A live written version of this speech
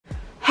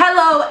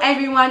Hello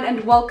everyone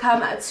and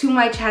welcome to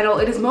my channel.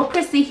 It is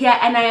Preci here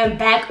and I am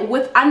back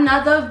with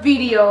another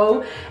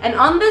video, and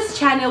on this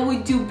channel we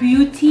do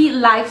beauty,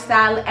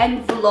 lifestyle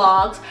and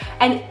vlogs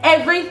and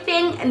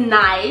everything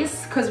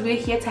nice because we're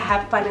here to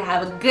have fun and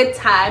have a good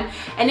time.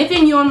 And if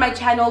you're new on my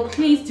channel,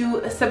 please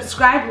do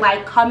subscribe,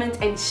 like, comment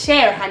and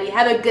share, honey.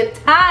 Have a good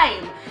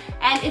time.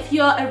 And if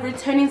you're a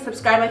returning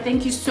subscriber,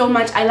 thank you so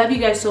much. I love you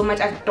guys so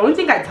much. I don't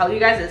think I tell you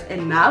guys this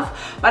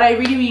enough, but I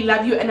really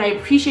love you and I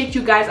appreciate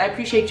you guys. I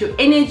appreciate your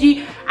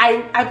energy.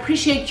 I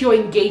appreciate your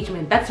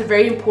engagement. That's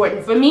very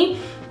important for me.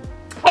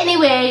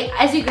 Anyway,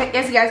 as you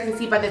guys can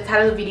see by the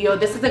title of the video,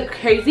 this is a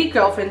crazy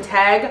girlfriend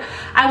tag.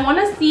 I want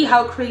to see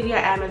how crazy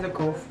I am as a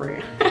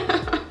girlfriend.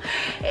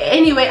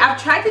 Anyway,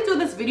 I've tried to do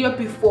this video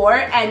before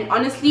and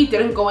honestly it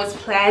didn't go as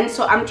planned,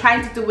 so I'm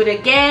trying to do it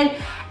again,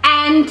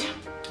 and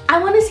I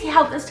want to see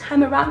how this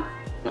time around,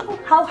 you know,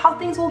 how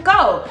things will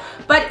go.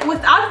 But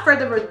without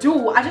further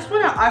ado, I just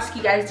want to ask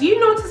you guys, do you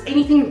notice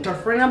anything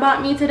different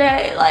about me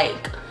today?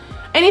 Like,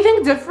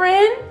 anything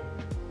different?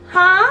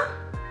 Huh?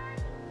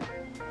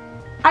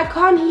 I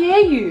can't hear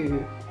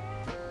you.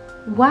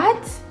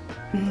 What?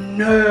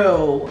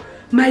 No.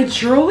 My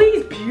jewelry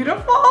is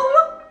beautiful?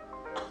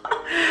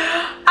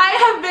 I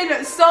have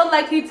been so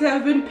lucky to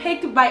have been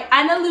picked by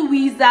Ana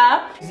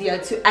Luisa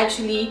to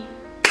actually,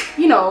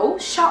 you know,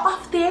 show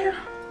off their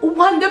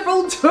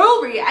wonderful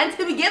jewelry and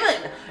to be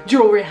given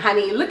jewelry,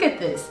 honey. Look at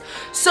this.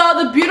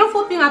 So the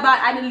beautiful thing about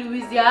Ana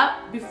Luisa,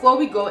 before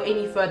we go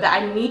any further,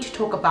 I need to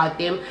talk about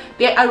them.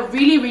 They're a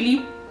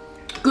really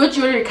good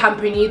jewelry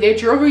company. Their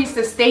jewelry is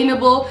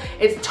sustainable,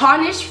 it's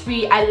tarnish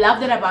free. I love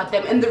that about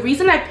them. And the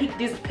reason I picked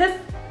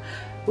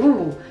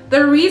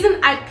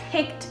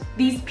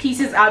these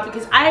pieces out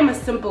because I am a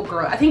simple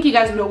girl. I think you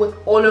guys know with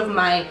all of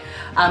my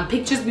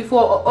pictures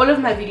before or all of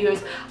my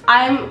videos,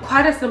 I'm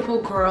quite a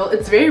simple girl.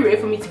 It's very rare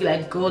for me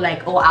to go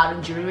all out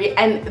in jewelry,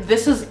 and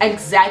this is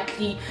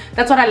exactly,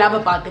 that's what I love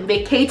about them.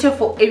 They cater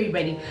for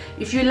everybody.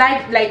 If you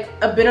like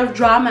a bit of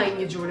drama in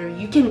your jewelry,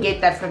 you can get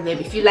that from them.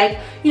 If you like,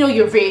 you know,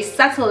 you're very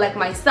subtle like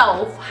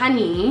myself,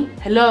 honey,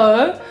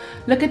 hello,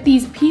 look at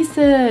these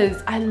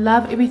pieces. I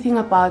love everything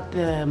about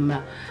them.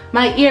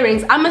 My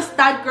earrings, I'm a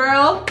stud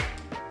girl.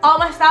 All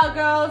my style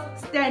girls,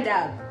 stand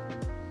up,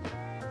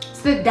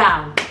 sit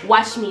down,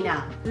 watch me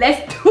now.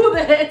 Let's do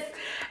this.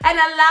 And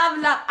I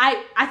love,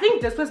 I think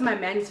this was my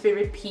man's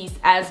favorite piece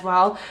as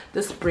well.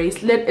 This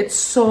bracelet, it's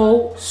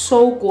so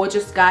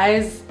gorgeous,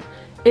 guys.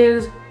 It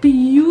is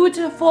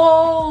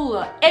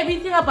beautiful.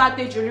 Everything about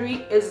their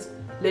jewelry is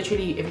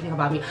literally everything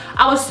about me.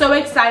 I was so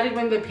excited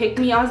when they picked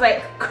me. I was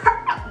like, girl,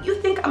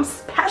 you think I'm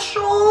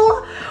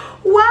special?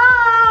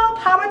 Wow,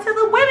 power to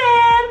the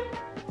women.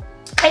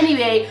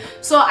 Anyway,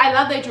 so I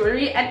love their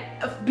jewelry, and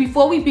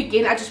before we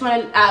begin, I just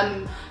want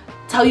to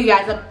tell you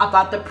guys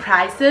about the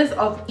prices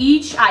of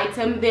each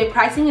item. Their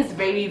pricing is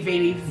very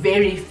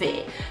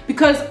fair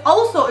because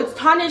also it's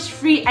tarnish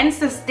free and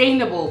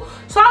sustainable.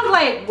 So I was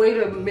like,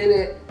 wait a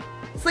minute,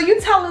 so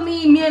you telling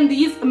me me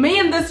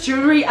and this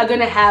jewelry are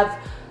gonna have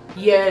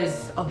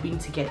years of being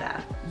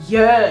together,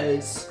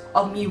 years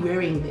of me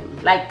wearing them,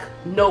 like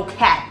no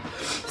cap.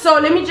 So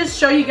let me just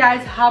show you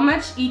guys how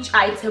much each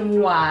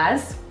item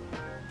was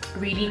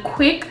really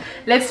quick.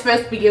 Let's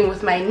first begin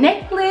with my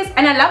necklace,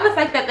 and I love the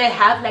fact that they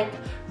have like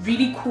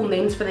really cool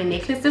names for the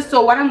necklaces.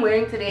 So what I'm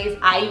wearing today is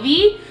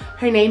Ivy.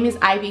 Her name is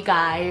Ivy,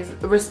 guys.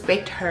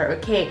 Respect her,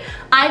 okay?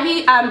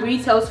 Ivy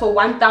retails for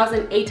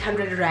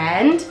 1,800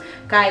 Rand.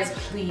 Guys,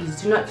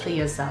 please do not play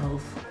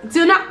yourself.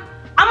 Do not.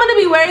 I'm gonna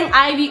be wearing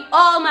Ivy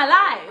all my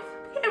life.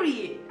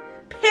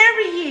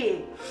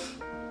 Period.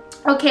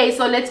 Okay,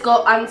 so let's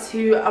go on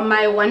to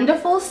my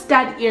wonderful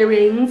stud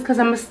earrings because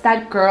I'm a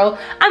stud girl.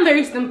 I'm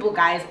very simple,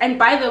 guys. And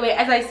by the way,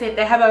 as I said,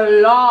 they have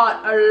a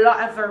lot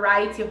of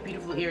variety of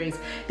beautiful earrings.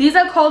 These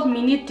are called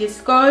mini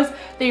discos.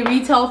 They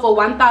retail for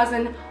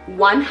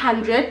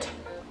 1,100.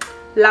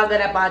 Love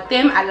that about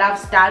them. I love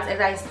studs, as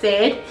I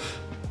said.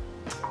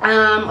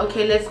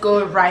 Okay, let's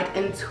go right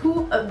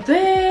into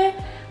the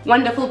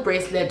wonderful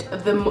bracelet.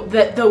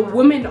 The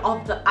woman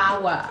of the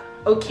hour.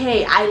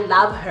 Okay, I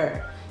love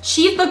her.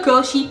 She's the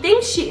girl she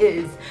thinks she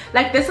is.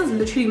 Like, this is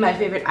literally my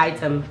favorite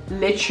item.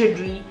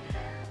 Literally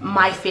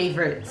my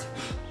favorite.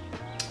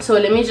 So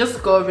let me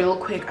just go real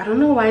quick. I don't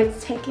know why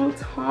it's taking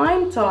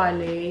time,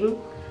 darling.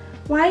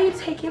 Why are you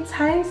taking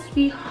time,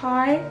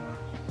 sweetheart?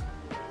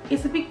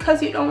 Is it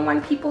because you don't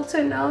want people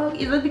to know?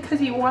 Is it because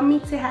you want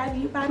me to have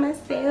you by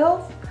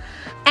myself?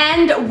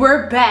 And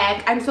we're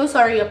back. I'm so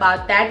sorry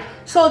about that.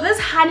 So this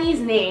honey's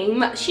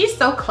name, she's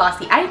so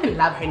classy. I even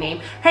love her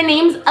name. Her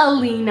name's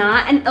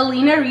Alina, and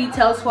Alina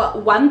retails for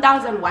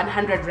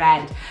 1,100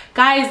 Rand.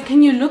 Guys,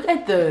 can you look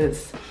at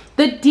this?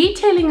 The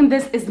detailing in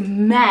this is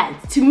mad.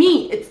 To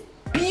me, it's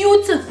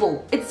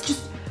beautiful. It's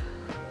just,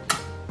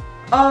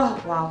 oh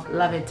wow,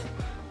 love it.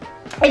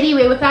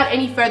 Anyway, without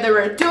any further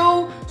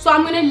ado, so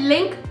I'm gonna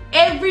link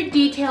every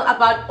detail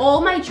about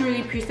all my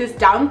jewelry pieces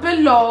down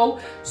below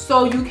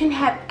so you can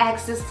have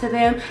access to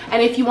them.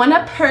 And if you want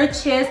to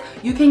purchase,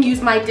 you can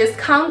use my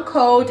discount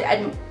code,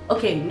 and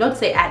okay, not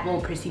say at Mo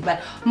Prissy,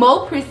 but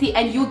Mo Prissy,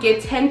 and you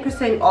get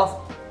 10%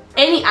 off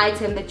any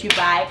item that you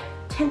buy.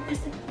 10%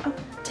 off,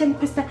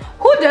 10%.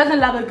 Who doesn't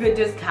love a good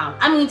discount?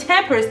 I mean,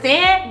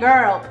 10%,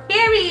 girl,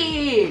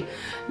 period.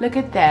 Look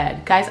at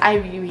that, guys. I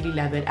really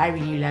love it. I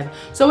really love it.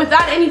 So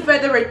without any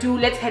further ado,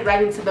 let's head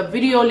right into the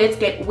video. Let's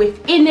get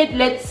within it.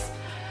 Let's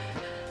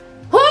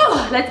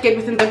get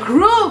within the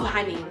groove,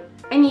 honey.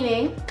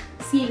 Anyway,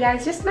 see you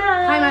guys just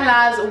now. Hi my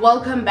loves,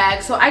 welcome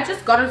back. So I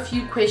just got a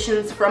few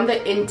questions from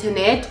the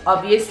internet,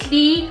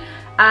 obviously,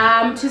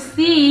 to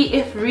see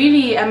if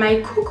really am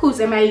I cuckoos,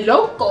 am I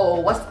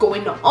loco, what's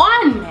going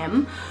on,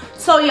 ma'am.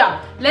 So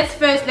yeah, let's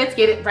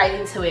get it right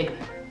into it.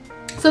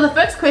 So the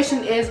first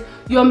question is,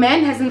 your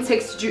man hasn't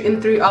texted you in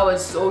 3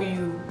 hours, so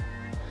you,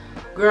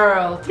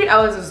 girl, 3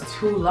 hours is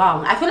too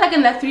long. I feel like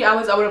in that 3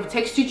 hours I would have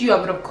texted you, I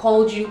would have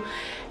called you,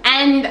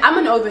 and I'm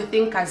an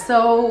overthinker,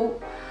 so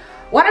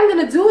what I'm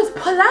gonna do is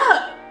pull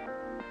up.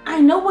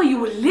 I know where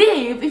you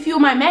live. If you're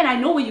my man, I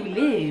know where you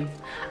live.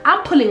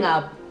 I'm pulling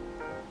up.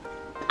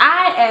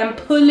 I am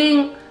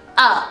pulling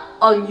up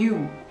on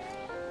you.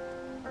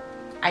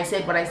 I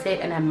said what I said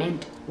and I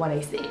meant what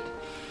I said.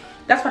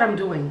 That's what I'm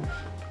doing.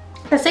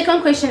 The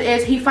second question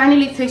is, he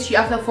finally texts you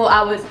after 4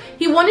 hours.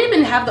 He won't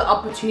even have the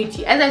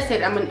opportunity. As I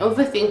said, I'm an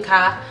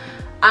overthinker.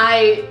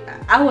 I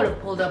would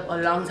have pulled up a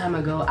long time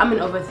ago. I'm an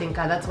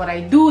overthinker. That's what I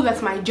do.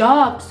 That's my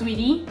job,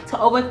 sweetie, to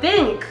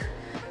overthink.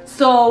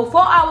 So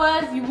 4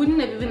 hours, you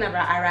wouldn't have even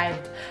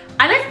arrived.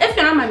 Unless if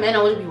you're not my man,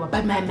 I wouldn't be.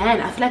 But my man,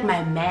 I feel like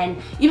my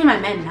man, even my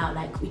man now,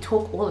 like we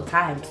talk all the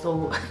time.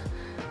 So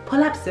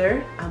pull up,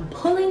 sir. I'm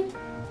pulling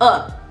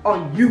up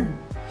on you.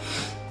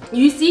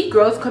 You see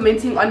girls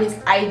commenting on his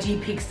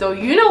IG pics, so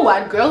you know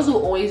what, girls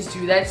will always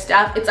do that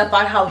stuff. It's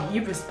about how he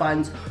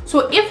responds.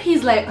 So if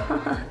he's like,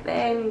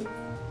 thanks,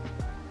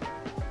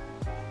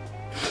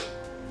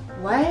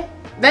 what?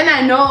 Then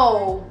I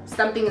know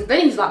something is,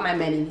 then he's not my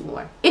man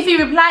anymore. If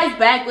he replies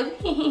back with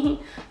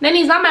then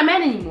he's not my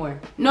man anymore.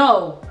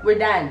 No, we're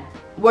done.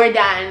 We're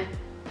done.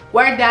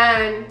 We're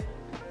done.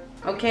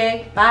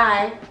 Okay,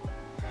 bye.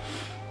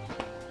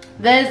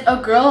 There's a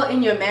girl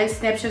in your man's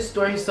Snapchat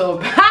story, so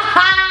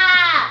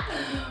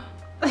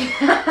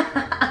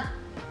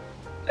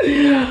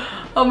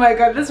oh my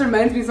god, this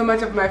reminds me so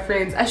much of my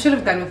friends. I should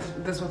have done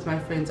this with my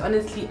friends.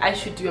 Honestly, I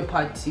should do a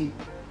part 2.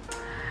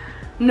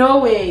 No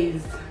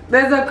ways.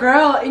 There's a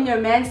girl in your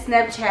man's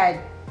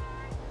Snapchat.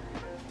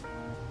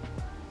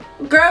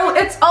 Girl,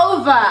 it's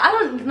over. I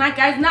don't, like,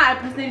 guys, now I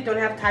personally don't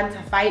have time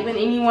to fight with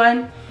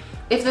anyone.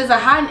 If there's a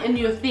hand in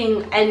your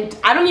thing and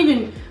I don't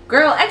even,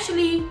 girl,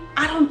 actually,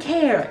 I don't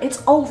care.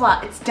 It's over.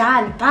 It's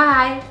done.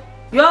 Bye.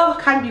 Y'all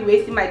can't be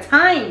wasting my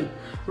time.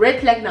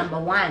 Red flag number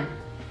 1.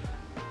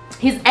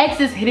 His ex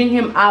is hitting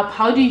him up.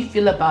 How do you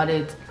feel about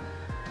it?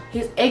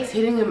 His ex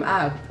hitting him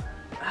up.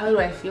 How do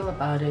I feel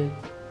about it?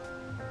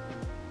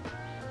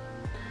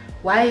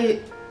 Why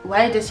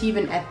does she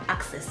even have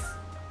access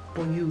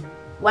for you?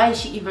 Why is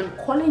she even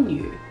calling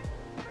you?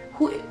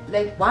 Who,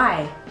 like,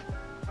 why?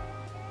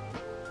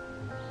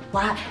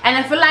 Why? And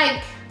I feel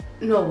like,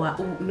 no.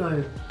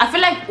 I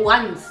feel like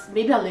once,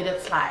 maybe I'll let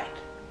it slide.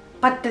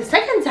 But the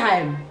second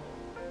time,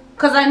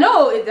 because I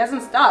know it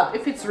doesn't stop.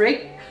 If it's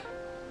rigged,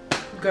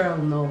 girl,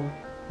 no.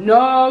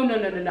 No.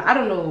 I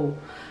don't know.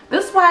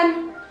 This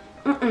one,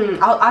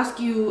 I'll ask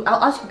you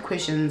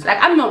questions. Like,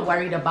 I'm not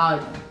worried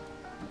about,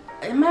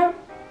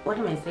 what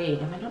am I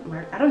saying? Am I not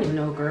worried? I don't even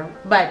know, girl.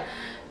 But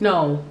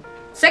no.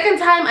 Second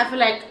time, I feel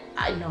like,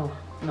 I know.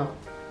 No.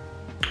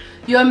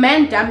 Your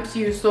man dumps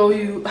you, so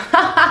you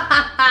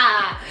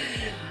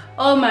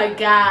oh my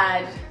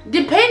god.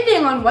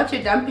 Depending on what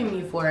you're dumping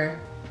me for,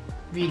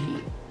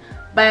 really.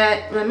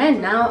 But my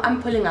man now,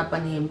 I'm pulling up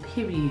on him,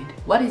 period.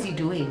 What is he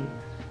doing?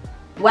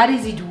 What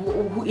is he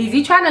doing? Is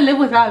he trying to live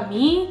without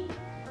me?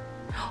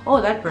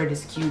 Oh, that bird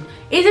is cute.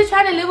 Is he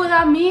trying to live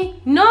without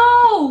me?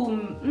 No.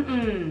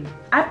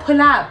 I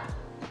pull up.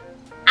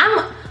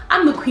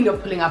 I'm the queen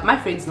of pulling up. My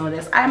friends know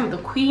this. I am the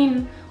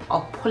queen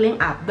of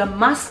pulling up. The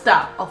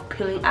master of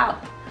pulling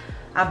up.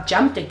 I've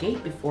jumped a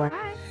gate before.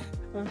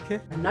 Okay.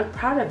 I'm not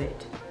proud of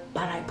it,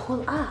 but I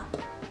pull up.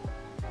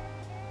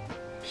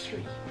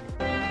 Period.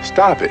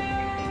 Stop it.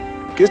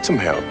 Get some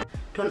help.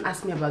 Don't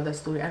ask me about that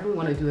story. I don't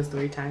want to do a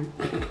story time.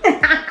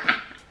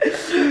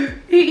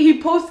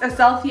 He posts a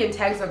selfie and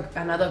tags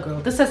another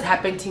girl. This has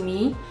happened to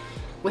me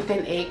with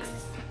an ex.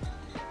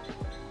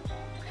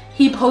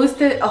 He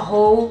posted a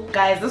whole,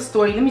 guys, this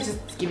story, let me just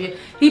give you.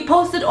 He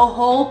posted a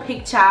whole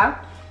picture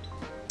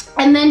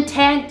and then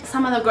tagged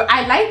some other girl.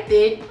 I liked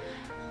it.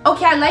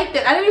 Okay, I liked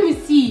it. I didn't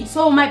even see.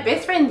 So my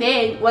best friend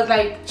then was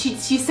like, she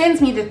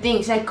sends me the thing.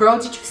 She's like, girl,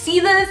 did you see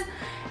this?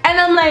 And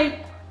I'm like,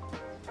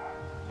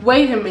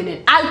 wait a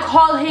minute. I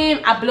call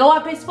him, I blow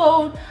up his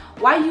phone.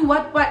 Why you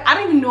what? I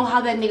don't even know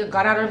how that nigga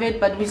got out of it,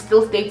 but we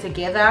still stayed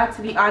together,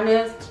 to be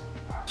honest.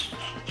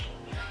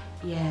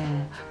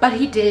 Yeah, but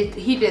he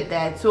did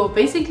that. So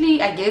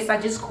basically, I guess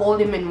I just called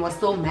him and was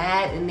so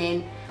mad, and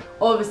then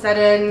all of a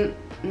sudden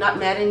not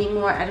mad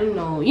anymore. I don't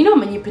know, you know,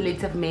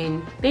 manipulative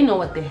men, they know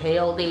what the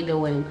hell they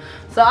doing.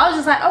 So I was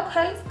just like,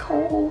 okay, it's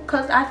cool,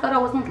 because I thought I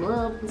wasn't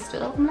loved and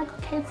stuff. I'm like,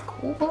 okay, it's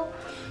cool.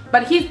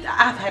 But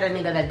I've had a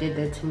nigga that did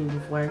that to me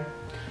before.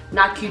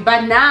 Not cute.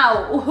 But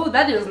now, oh,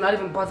 that is not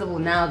even possible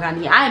now,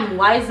 Gani. I am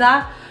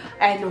wiser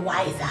and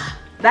wiser.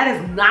 That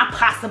is not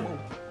possible.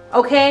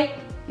 Okay?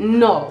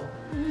 No.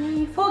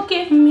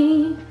 Forgive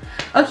me.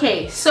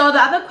 Okay, so the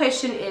other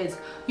question is,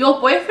 your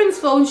boyfriend's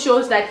phone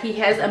shows that he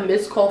has a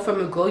missed call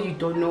from a girl you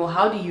don't know.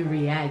 How do you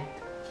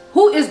react?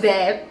 Who is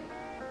that?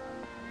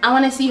 I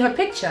want to see her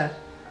picture.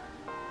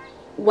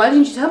 Why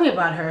didn't you tell me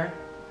about her?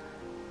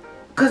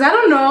 Because I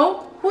don't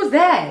know. Who's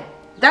that?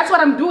 That's what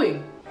I'm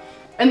doing.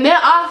 And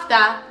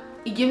thereafter,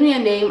 you give me a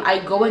name, I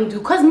go and do.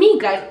 Because me,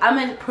 guys, I'm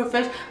a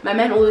professional. My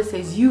man always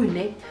says, you,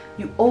 Nick,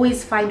 you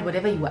always find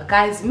whatever you want.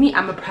 Guys, me,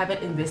 I'm a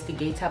private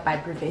investigator by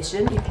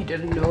profession. If you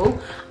didn't know,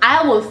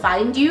 I will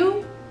find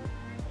you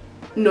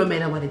no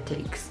matter what it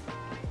takes.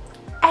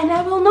 And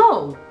I will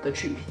know the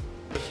truth.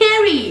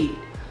 Period.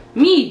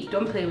 Me,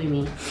 don't play with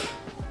me.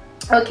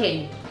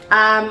 Okay,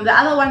 the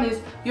other one is,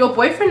 your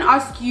boyfriend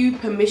asks you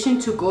permission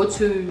to go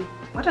to...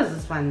 What is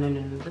this one?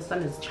 No, this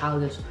one is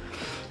childish.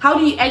 How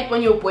do you act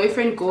when your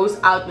boyfriend goes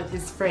out with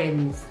his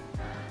friends?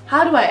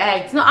 How do I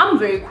act? No, I'm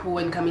very cool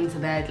when coming to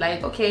that.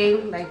 Like, okay,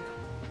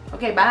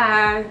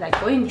 bye. Like,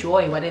 go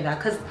enjoy whatever.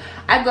 Cause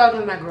I go out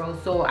with my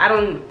girls, so I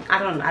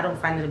don't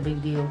find it a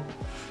big deal.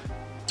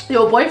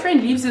 Your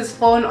boyfriend leaves his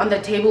phone on the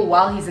table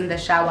while he's in the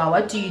shower.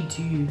 What do you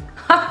do?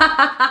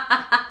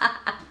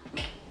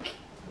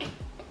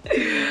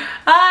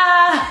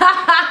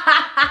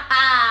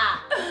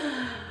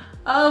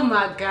 Oh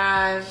my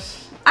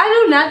gosh, I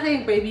do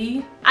nothing,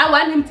 baby. I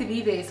want him to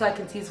be there so I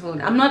can see his phone.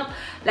 I'm not,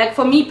 like,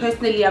 for me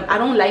personally, I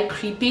don't like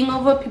creeping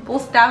over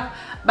people's stuff.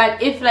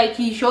 But if like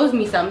he shows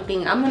me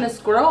something, I'm gonna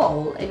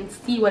scroll and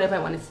see whatever I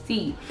want to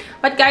see.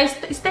 But guys,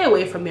 stay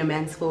away from your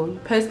man's phone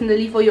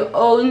personally, for your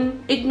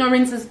own.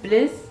 Ignorance is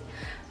bliss.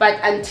 But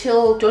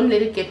until, don't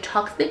let it get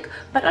toxic.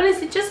 But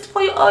honestly, just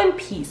for your own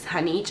peace,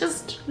 honey,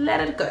 just let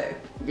it go.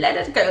 Let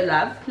it go,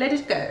 love. Let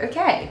it go,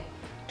 okay?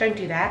 Don't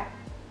do that.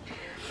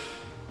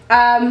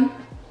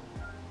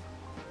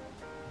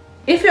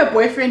 If your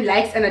boyfriend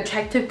likes an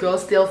attractive girl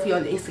selfie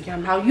on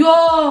Instagram, how,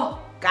 yo,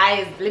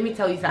 guys, let me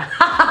tell you something.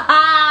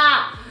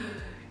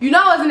 You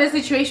know, I was in a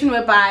situation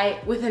whereby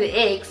with an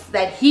ex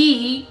that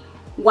he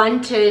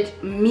wanted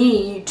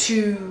me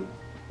to,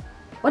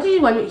 what did he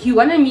want? He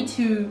wanted me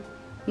to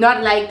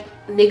not like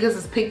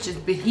niggas' pictures,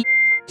 but he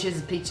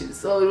his pictures.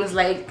 So it was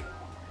like,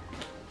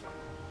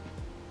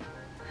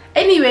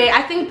 anyway,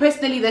 I think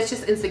personally that's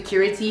just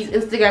insecurities.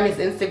 Instagram is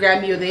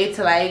Instagram. You're there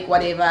to like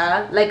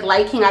whatever. Like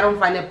liking, I don't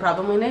find a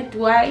problem in it.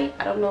 Do I?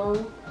 I don't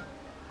know.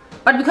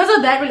 But because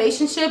of that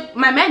relationship,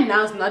 my man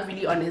now is not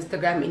really on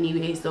Instagram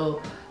anyway.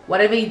 So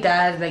whatever he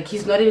does, like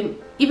he's not in,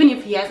 even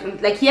if he has,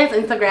 like he has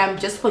Instagram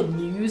just for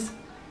news,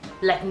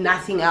 like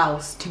nothing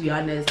else, to be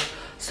honest.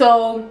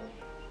 So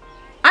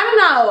I don't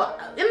know.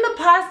 In the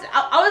past,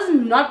 I was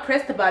not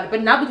pressed about it,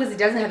 but now because he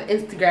doesn't have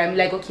Instagram,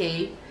 like,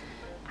 okay,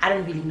 I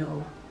don't really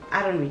know.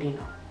 I don't really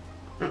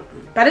know.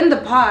 But in the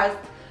past,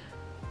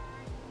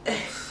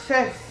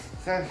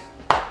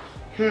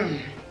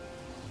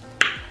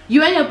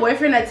 you and your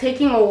boyfriend are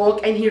taking a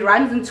walk and he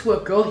runs into a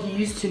girl he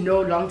used to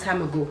know a long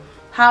time ago.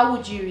 How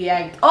would you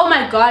react? Oh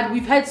my god,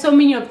 we've had so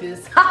many of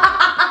this.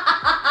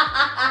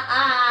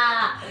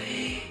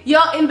 Yo,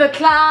 in the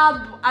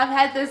club, I've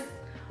had this.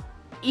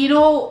 You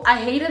know, I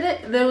hated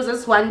it. There was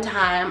this one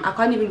time, I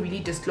can't even really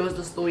disclose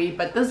the story,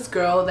 but this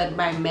girl that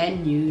my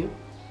man knew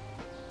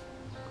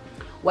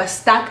was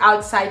stuck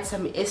outside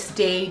some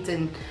estate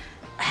and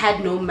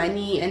had no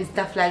money and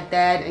stuff like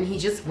that, and he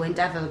just went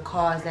out of the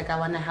car. I was like, I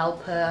want to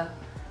help her.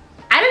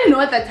 I didn't know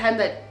at that time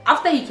that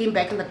after he came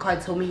back in the car,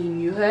 he told me he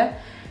knew her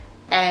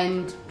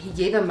and he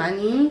gave her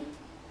money,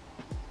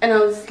 and I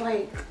was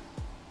like,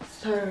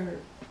 sir,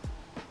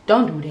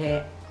 don't do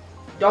that.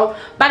 Don't.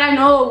 But I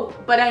know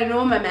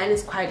my man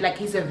is quite, like,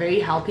 he's a very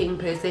helping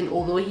person,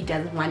 although he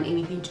doesn't want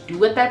anything to do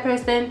with that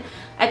person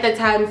at the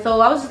time.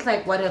 So I was just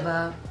like,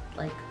 whatever.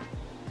 Like,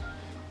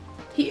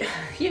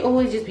 he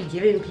always just be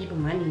giving people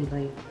money,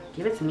 like,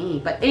 give it to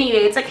me. But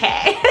anyway, it's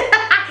okay.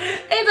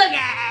 It's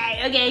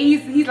okay. Okay,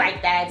 he's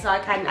like that, so I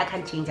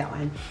can't change that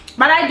one.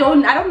 But I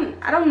don't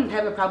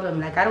have a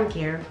problem. Like, I don't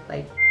care.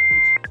 Like,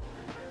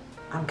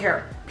 I don't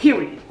care.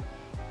 Period.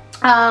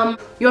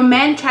 Your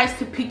man tries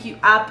to pick you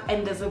up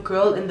and there's a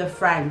girl in the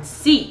front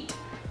seat.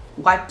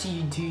 What do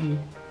you do?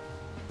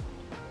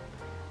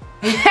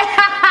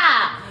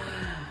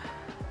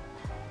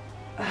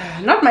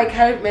 Not my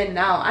current man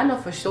now. I know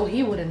for sure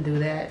he wouldn't do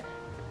that.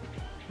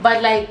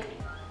 But like,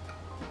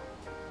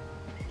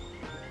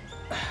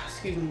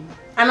 excuse me,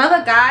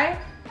 another guy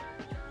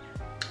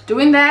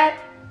doing that,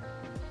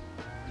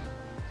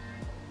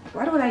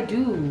 what would I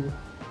do?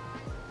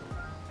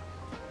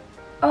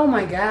 Oh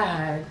my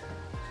god.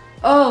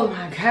 Oh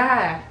my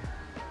god.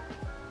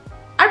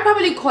 I'd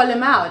probably call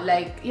him out,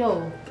 like,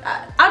 yo,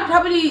 I'd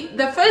probably,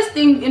 the first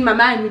thing in my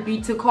mind would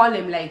be to call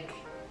him, like,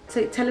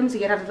 to tell him to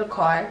get out of the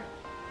car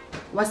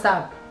what's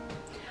up?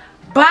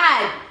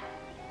 But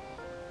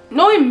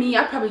knowing me,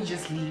 I'd probably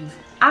just leave.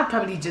 I'd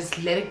probably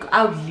just let it go.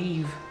 I would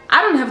leave.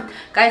 I don't have,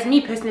 guys,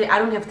 me personally, I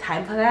don't have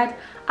time for that.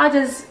 I'll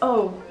just,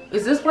 oh,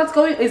 is this what's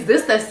going, is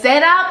this the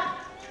setup?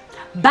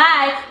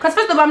 Bye. Because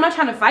first of all, I'm not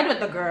trying to fight with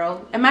the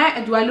girl.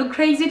 Do I look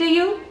crazy to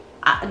you?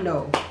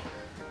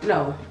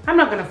 No, I'm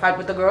not gonna fight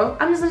with the girl.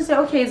 I'm just gonna say,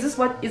 okay, is this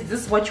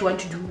what you want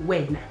to do?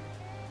 When?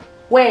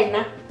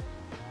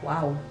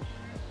 Wow.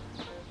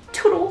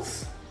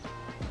 Toodles.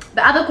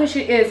 The other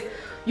question is,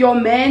 your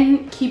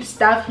man keeps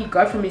stuff he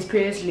got from his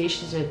previous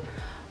relationship.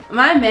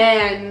 My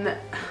man,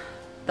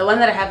 the one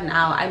that I have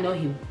now, I know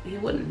he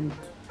wouldn't.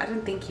 I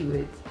don't think he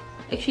would.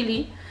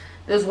 Actually,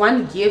 there's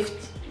one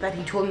gift that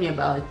he told me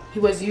about. He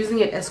was using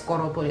it as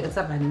koropo. It's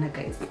a banana,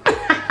 guys.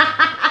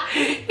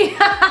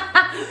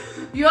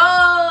 Yo,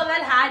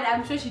 that hard.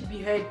 I'm sure she'd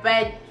be hurt,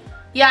 but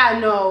yeah,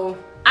 no,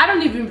 I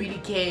don't even really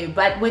care.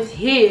 But with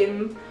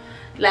him,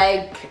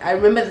 like, I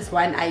remember this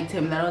one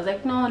item that I was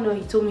like, no,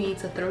 he told me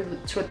to throw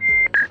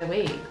it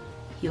away.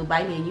 He'll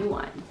buy me a new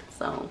one.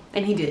 So,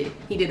 and he did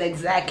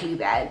exactly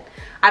that.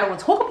 I don't want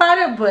to talk about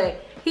it,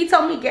 but he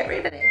told me get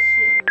rid of that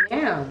shit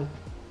now.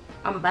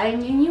 I'm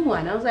buying you a new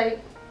one. I was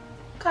like,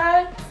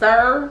 okay,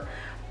 sir.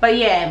 But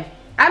yeah,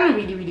 I don't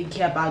really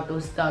care about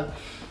those stuff.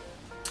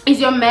 Is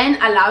your man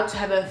allowed to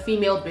have a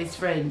female best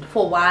friend?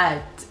 For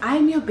what?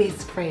 I'm your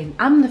best friend.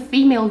 I'm the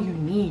female you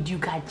need. You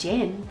got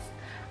gents.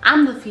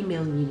 I'm the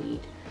female you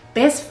need.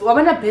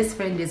 When a best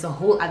friend is a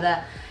whole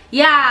other,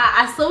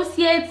 yeah,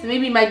 associates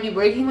maybe might be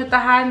working with the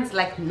hands,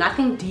 like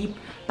nothing deep.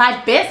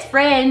 But best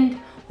friend,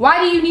 why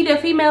do you need a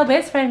female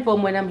best friend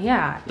from when I'm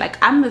here? Like,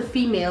 I'm the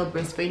female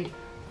best friend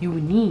you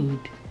need.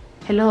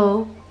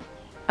 Hello?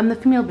 I'm the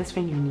female best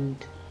friend you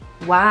need.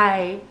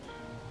 Why?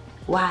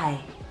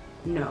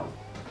 No.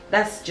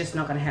 That's just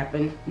not gonna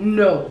happen.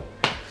 No.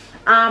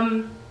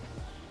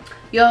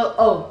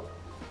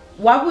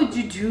 What would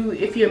you do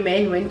if your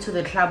man went to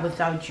the club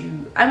without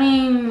you? I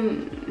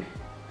mean,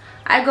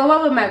 I go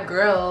out with my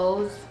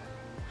girls,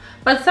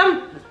 but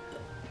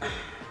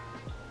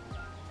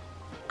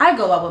I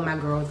go out with my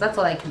girls. That's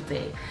all I can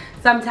say.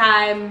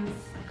 Sometimes,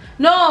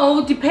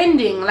 no,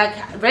 depending. Like,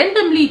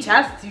 randomly,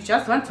 you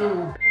just want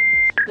to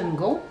and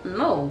go.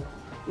 No,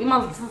 we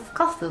must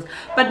discuss this.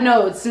 But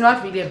no, it's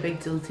not really a big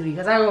deal to me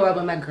because I go out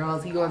with my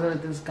girls. He goes out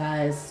with these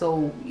guys.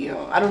 So, you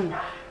know, I don't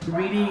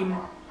really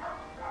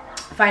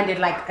find it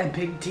like a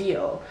big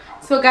deal.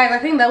 So guys, I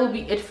think that will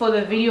be it for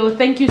the video.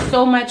 Thank you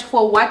so much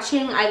for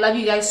watching. I love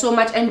you guys so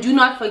much, and do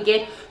not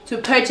forget to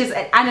purchase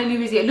at Ana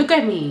Luisa. Look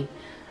at me,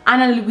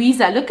 Ana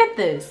Luisa, look at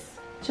this.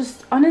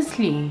 Just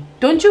honestly,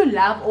 don't you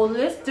love all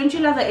this? Don't you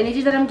love the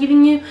energy that I'm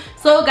giving you?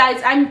 So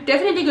guys, I'm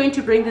definitely going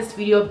to bring this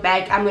video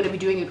back. I'm going to be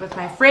doing it with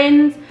my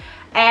friends,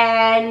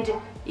 and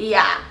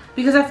yeah,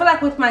 because I feel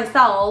like with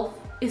myself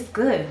it's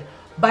good,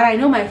 but I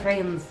know my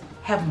friends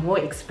have more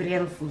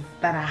experiences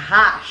that are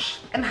harsh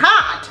and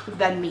hard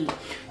than me.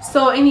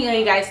 So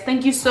anyway guys,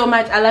 thank you so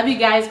much. I love you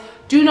guys.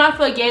 Do not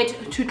forget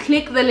to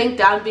click the link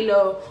down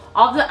below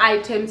of the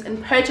items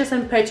and purchase.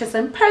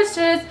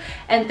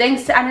 And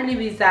thanks to Ana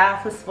Luisa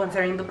for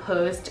sponsoring the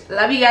post.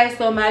 Love you guys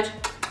so much.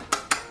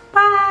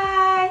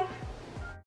 Bye.